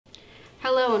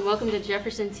Hello and welcome to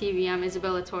Jefferson TV. I'm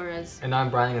Isabella Torres. And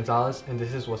I'm Brian Gonzalez, and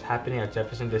this is what's happening at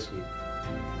Jefferson this week.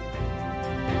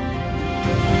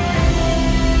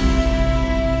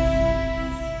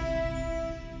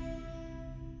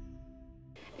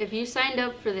 If you signed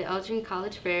up for the Elgin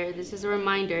College Fair, this is a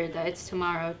reminder that it's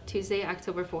tomorrow, Tuesday,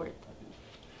 October 4th.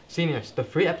 Seniors, the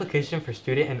free application for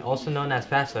student and also known as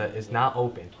FAFSA is now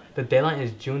open. The deadline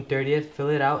is June 30th. Fill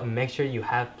it out and make sure you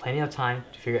have plenty of time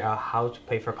to figure out how to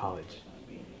pay for college.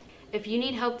 If you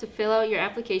need help to fill out your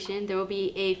application, there will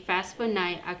be a FAFSA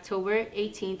night October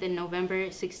 18th and November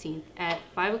 16th at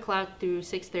 5 o'clock through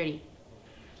 6:30.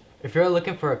 If you're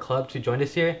looking for a club to join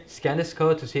this year, scan this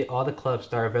code to see all the clubs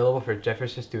that are available for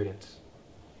Jefferson students.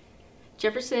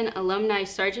 Jefferson alumni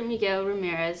Sergeant Miguel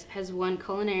Ramirez has won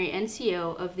Culinary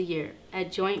NCO of the Year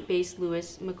at Joint Base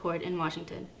Lewis McChord in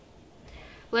Washington.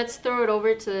 Let's throw it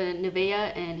over to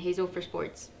Nevaeh and Hazel for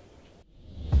sports.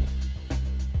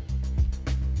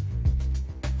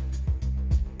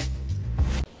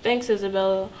 Thanks,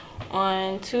 Isabella.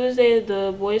 On Tuesday,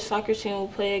 the boys soccer team will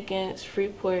play against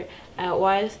Freeport at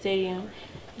Wyatt Stadium.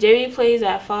 JV plays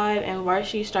at 5 and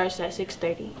varsity starts at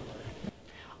 6:30.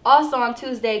 Also on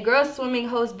Tuesday, girls swimming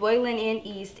hosts Boylan and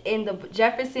East in the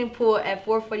Jefferson pool at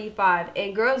 4:45,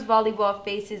 and girls volleyball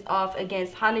faces off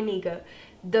against Hononegah.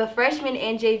 The freshman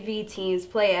and JV teams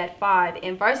play at 5,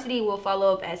 and varsity will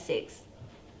follow up at 6.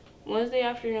 Wednesday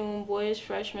afternoon, boys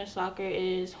freshman soccer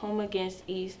is home against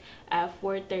East at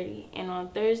 4:30, and on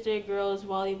Thursday, girls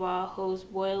volleyball hosts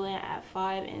Boylan at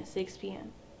 5 and 6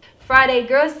 p.m. Friday,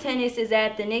 girls tennis is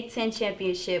at the Nick 10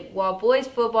 Championship, while boys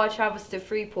football travels to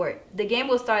Freeport. The game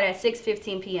will start at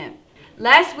 6:15 p.m.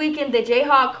 Last weekend, the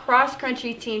Jayhawk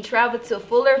cross-country team traveled to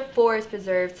Fuller Forest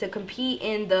Preserve to compete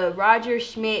in the Roger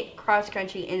Schmidt Cross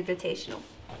Country Invitational.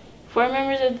 4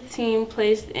 members of the team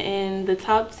placed in the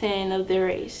top 10 of the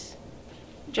race.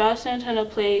 Josh Santana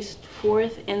placed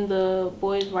 4th in the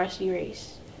boys varsity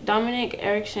race. Dominic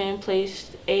Erickson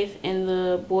placed 8th in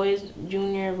the boys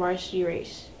junior varsity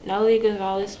race. Natalie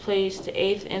Gonzalez placed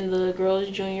 8th in the girls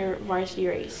junior varsity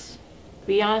race.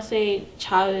 Beyonce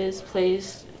Chavez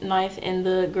placed 9th in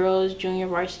the girls junior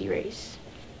varsity race.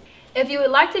 If you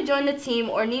would like to join the team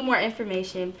or need more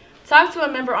information, talk to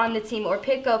a member on the team or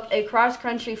pick up a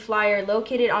cross-country flyer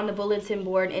located on the bulletin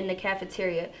board in the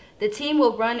cafeteria. The team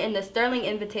will run in the Sterling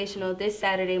Invitational this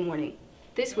Saturday morning.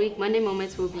 This week, Monday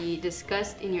Moments will be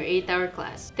discussed in your 8th hour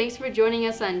class. Thanks for joining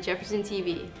us on Jefferson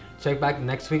TV. Check back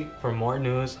next week for more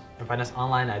news and find us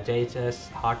online at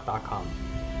jhshawk.com.